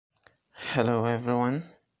Hello everyone,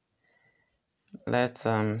 let's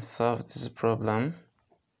solve this problem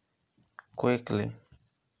quickly.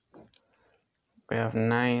 We have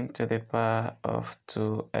 9 to the power of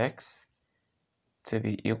 2x to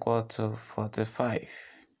be equal to 45.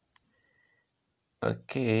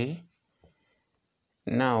 Okay,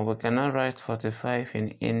 now we cannot write 45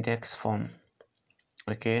 in index form.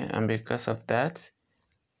 Okay, and because of that,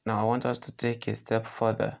 now I want us to take a step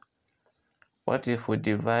further. What if we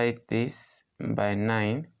divide this by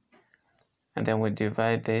 9 and then we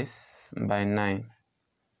divide this by 9?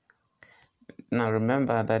 Now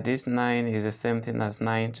remember that this 9 is the same thing as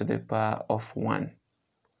 9 to the power of 1.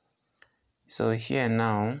 So here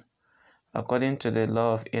now, according to the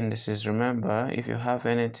law of indices, remember if you have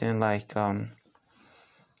anything like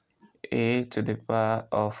a to the power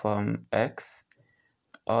of x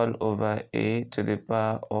all over a to the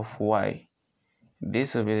power of y,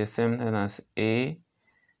 this will be the same thing as a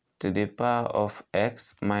to the power of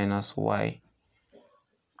x minus y.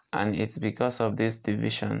 And it's because of this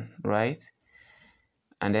division, right?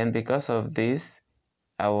 And then because of this,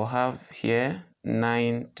 I will have here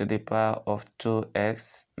 9 to the power of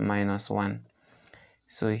 2x minus 1.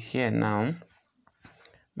 So here now,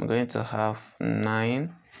 I'm going to have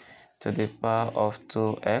 9 to the power of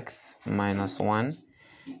 2x minus 1.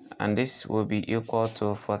 And this will be equal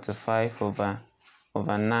to 45 over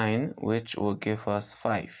 9, which will give us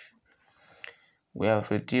 5. We have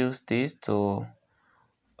reduced this to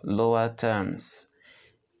lower terms.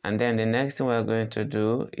 And then the next thing we're going to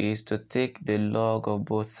do is to take the log of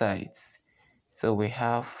both sides. So we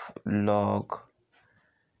have log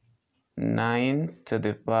 9 to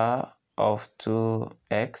the power of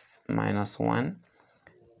 2x minus 1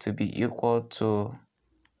 to be equal to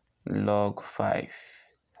log 5.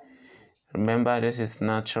 Remember, this is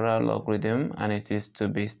natural logarithm and it is to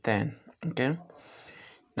base 10. Okay.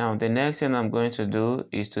 Now the next thing I'm going to do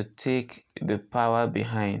is to take the power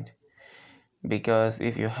behind, because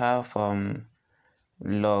if you have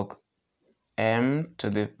log m to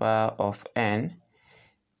the power of n,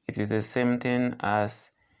 it is the same thing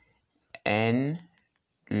as n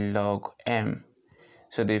log m.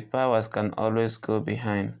 So the powers can always go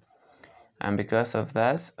behind. And because of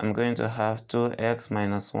that, I'm going to have 2x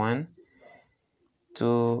minus 1,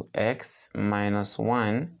 2x minus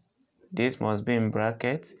 1. This must be in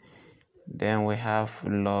brackets. Then we have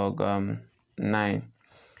log 9.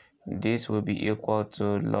 This will be equal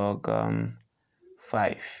to log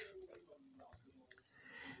 5.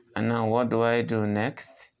 And now what do I do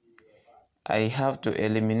next? I have to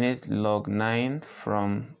eliminate log 9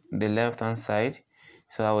 from the left hand side.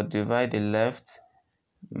 So I will divide the left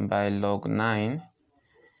by log 9,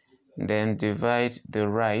 then divide the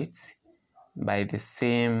right by the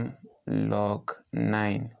same log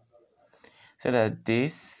 9, so that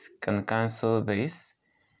this can cancel this,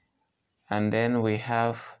 and then we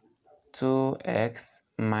have 2x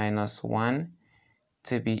minus 1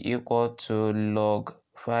 to be equal to log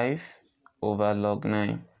 5 over log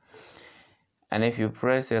 9. And if you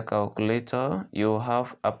press your calculator, you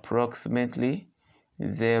have approximately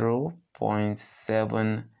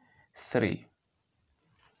 0.73.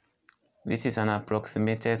 This is an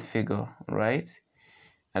approximated figure, right?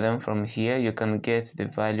 And then from here you can get the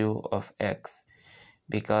value of x,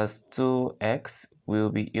 because 2x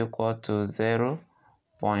will be equal to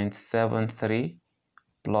 0.73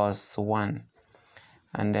 plus 1,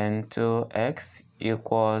 and then 2x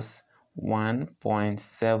equals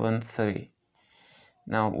 1.73.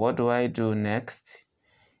 Now what do I do next?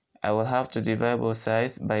 I will have to divide both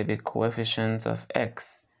sides by the coefficient of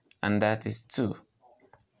x, and that is 2.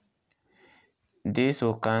 This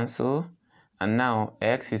will cancel, and now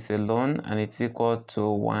x is alone and it's equal to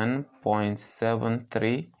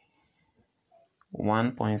 1.73.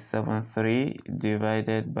 1.73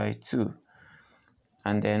 divided by 2,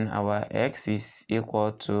 and then our x is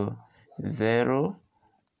equal to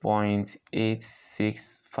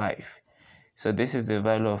 0.865. So this is the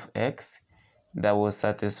value of x that will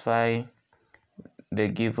satisfy the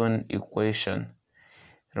given equation.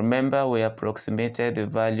 Remember, we approximated the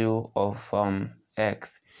value of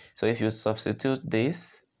x. So if you substitute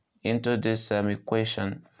this into this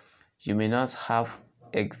equation, you may not have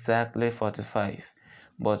exactly 45,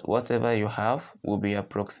 but whatever you have will be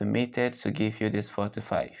approximated to give you this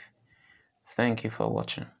 45. Thank you for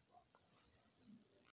watching.